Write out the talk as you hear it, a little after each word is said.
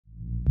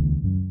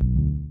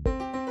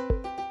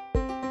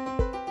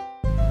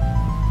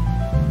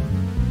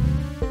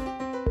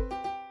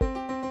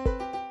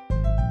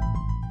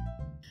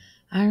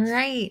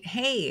right.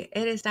 Hey,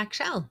 it is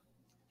Dr. Chelle.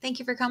 Thank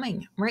you for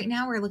coming. Right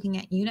now, we're looking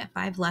at Unit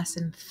 5,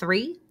 Lesson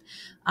 3,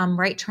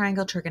 right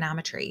triangle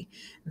trigonometry.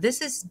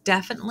 This is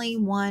definitely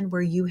one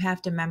where you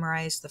have to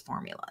memorize the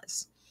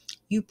formulas.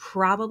 You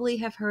probably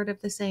have heard of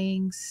the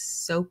saying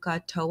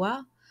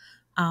SOHCAHTOA.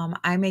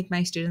 I make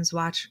my students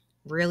watch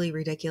really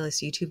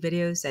ridiculous YouTube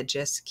videos that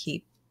just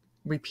keep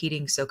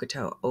repeating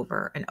SOHCAHTOA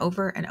over and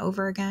over and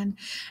over again.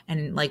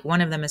 And like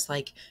one of them is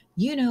like,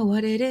 you know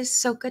what it is,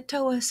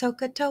 SOHCAHTOA,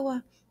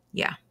 SOHCAHTOA.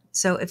 Yeah.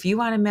 So if you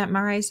want to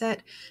memorize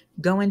it,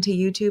 go into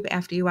YouTube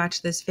after you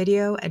watch this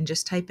video and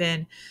just type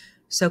in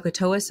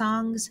SOHCAHTOA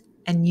songs,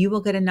 and you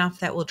will get enough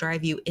that will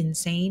drive you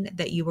insane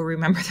that you will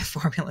remember the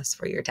formulas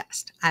for your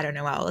test. I don't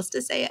know how else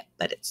to say it,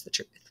 but it's the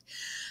truth.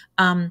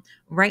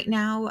 Right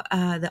now,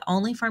 the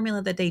only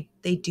formula that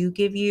they do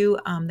give you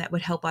that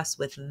would help us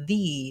with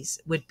these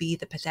would be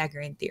the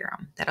Pythagorean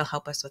theorem. That'll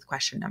help us with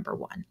question number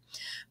 1.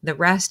 The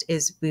rest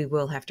is we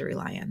will have to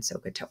rely on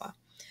SOHCAHTOA.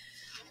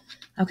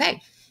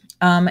 Okay.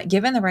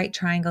 Given the right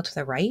triangle to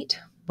the right,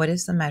 what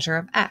is the measure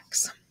of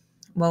x?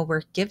 Well,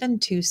 we're given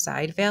 2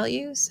 side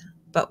values,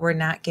 but we're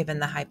not given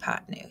the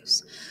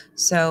hypotenuse.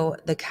 So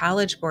the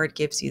College Board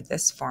gives you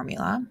this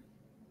formula.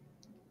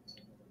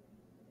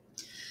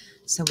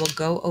 So we'll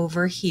go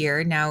over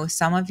here. Now,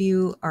 some of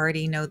you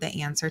already know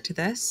the answer to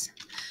this.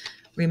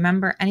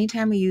 Remember,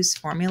 anytime we use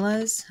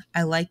formulas,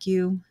 I like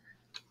you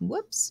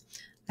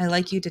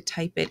to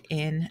type it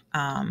in.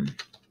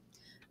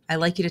 I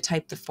like you to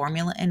type the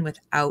formula in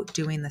without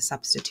doing the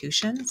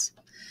substitutions,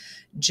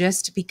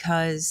 just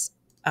because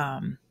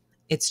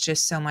it's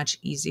just so much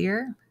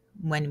easier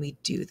when we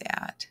do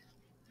that.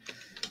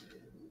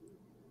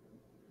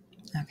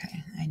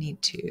 Okay, I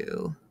need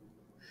to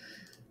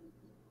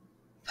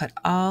put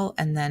all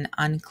and then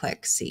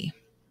unclick C.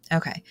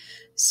 Okay,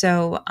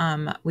 so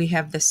we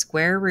have the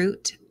square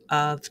root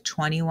of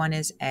 21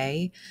 is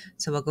A.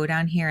 So we'll go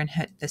down here and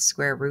hit the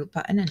square root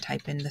button and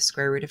type in the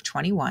square root of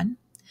 21.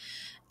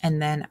 And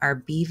then our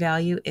B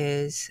value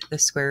is the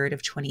square root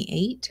of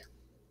 28.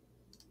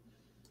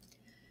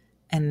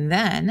 And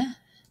then,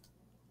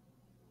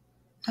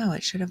 oh,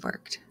 it should have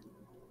worked.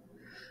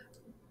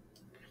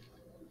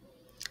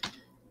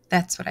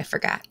 That's what I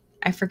forgot.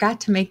 I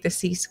forgot to make the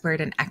C squared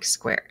an X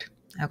squared.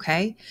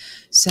 Okay,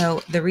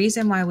 so the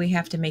reason why we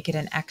have to make it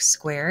an X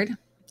squared,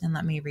 and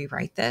let me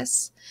rewrite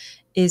this,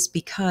 is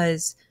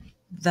because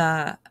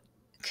the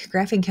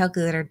graphing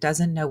calculator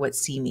doesn't know what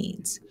C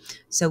means.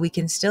 So we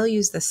can still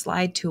use the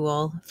slide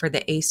tool for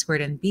the A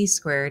squared and B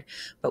squared,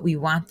 but we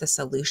want the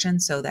solution.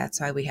 So that's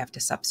why we have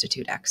to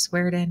substitute X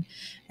squared in,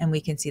 and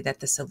we can see that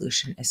the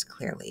solution is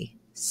clearly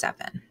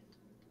 7.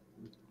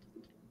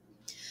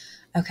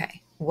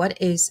 Okay, what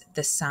is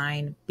the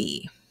sine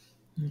B?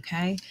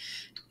 Okay,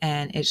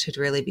 and it should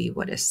really be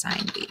what is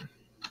sine B.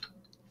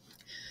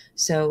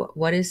 So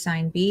what is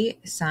sine B?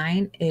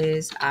 Sine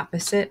is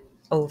opposite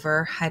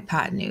over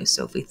hypotenuse.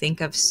 So if we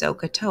think of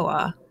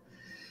SOHCAHTOA,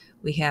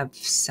 we have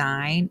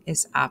sine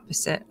is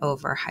opposite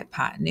over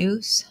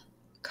hypotenuse.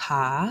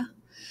 Ka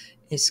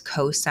is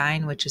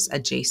cosine, which is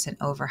adjacent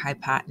over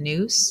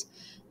hypotenuse.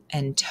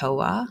 And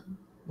toa,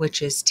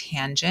 which is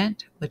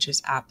tangent, which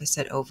is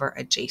opposite over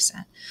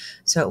adjacent.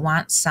 So it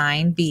wants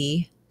sine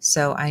B.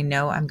 So I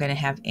know I'm going to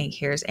have,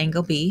 here's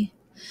angle B.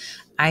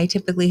 I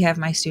typically have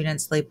my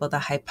students label the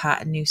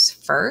hypotenuse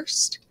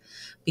first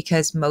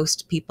because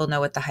most people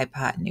know what the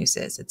hypotenuse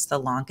is. It's the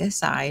longest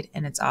side,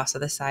 and it's also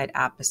the side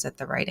opposite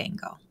the right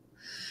angle.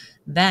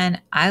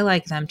 Then I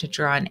like them to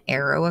draw an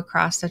arrow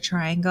across the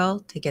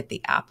triangle to get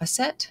the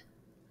opposite,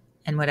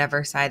 and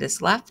whatever side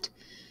is left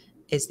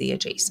is the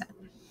adjacent.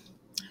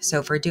 So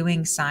if we're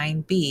doing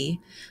sine B,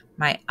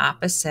 my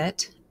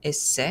opposite is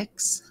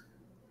 6.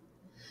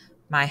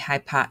 My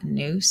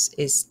hypotenuse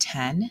is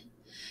 10.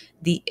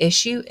 The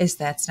issue is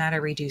that's not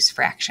a reduced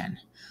fraction.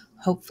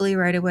 Hopefully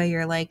right away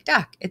you're like,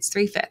 Doc, it's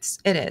 3/5.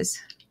 It is.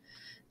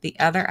 The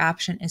other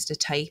option is to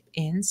type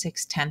in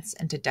 6/10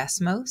 into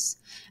Desmos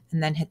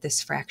and then hit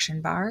this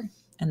fraction bar,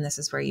 and this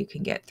is where you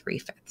can get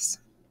 3/5.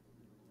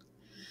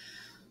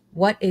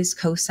 What is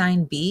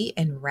cosine B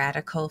in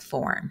radical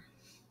form?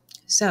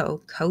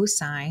 So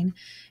cosine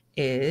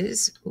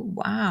is,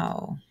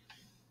 wow,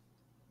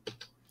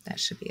 that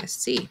should be a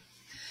C.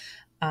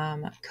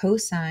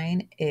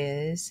 Cosine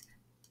is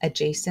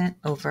adjacent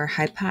over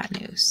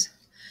hypotenuse.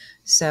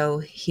 So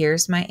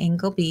here's my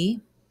angle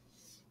B.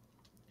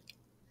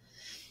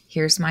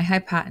 Here's my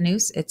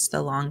hypotenuse. It's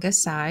the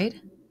longest side,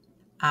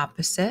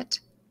 opposite,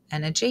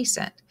 and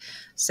adjacent.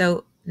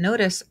 So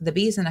notice the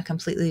B is in a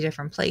completely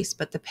different place,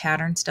 but the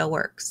pattern still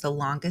works. The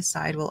longest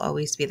side will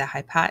always be the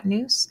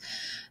hypotenuse.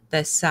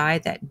 The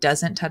side that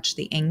doesn't touch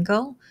the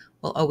angle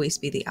will always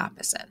be the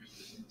opposite.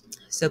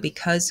 So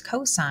because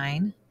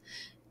cosine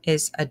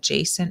is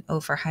adjacent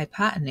over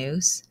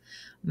hypotenuse,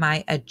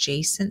 my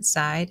adjacent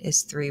side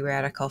is 3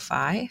 radical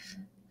 5.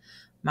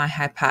 My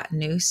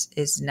hypotenuse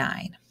is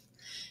 9.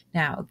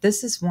 Now,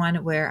 this is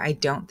one where I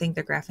don't think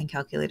the graphing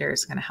calculator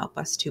is going to help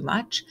us too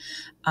much.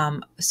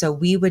 So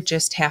we would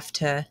just have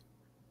to,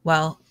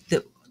 well,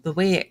 the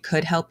way it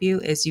could help you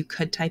is you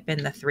could type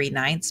in the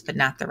 3/9, but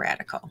not the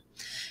radical.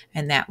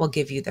 And that will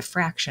give you the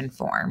fraction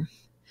form.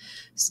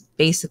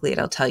 Basically,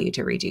 it'll tell you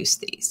to reduce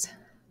these.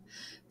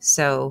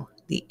 So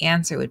the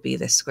answer would be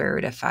the square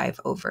root of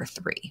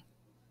 5/3.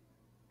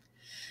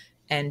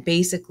 And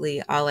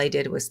basically all I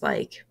did was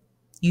like,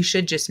 you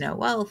should just know,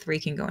 well, 3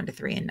 can go into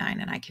 3 and 9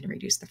 and I can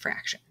reduce the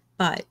fraction,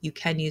 but you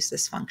can use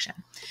this function.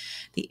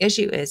 The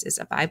issue is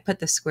if I put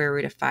the square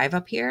root of 5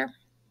 up here,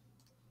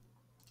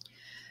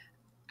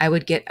 I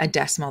would get a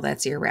decimal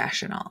that's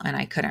irrational and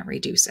I couldn't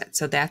reduce it.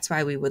 So that's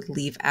why we would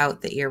leave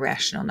out the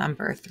irrational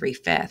number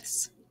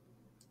 3/5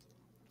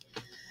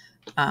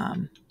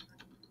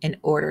 in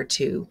order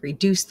to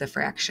reduce the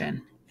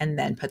fraction and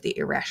then put the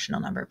irrational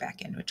number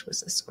back in, which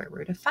was the square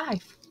root of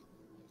 5.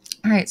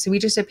 All right, so we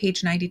just did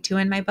page 92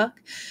 in my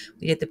book.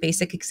 We did the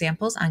basic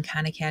examples on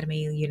Khan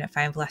Academy Unit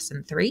 5,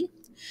 Lesson 3.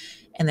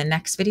 In the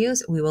next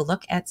videos, we will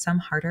look at some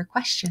harder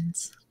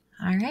questions.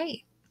 All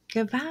right,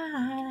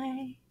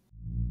 goodbye.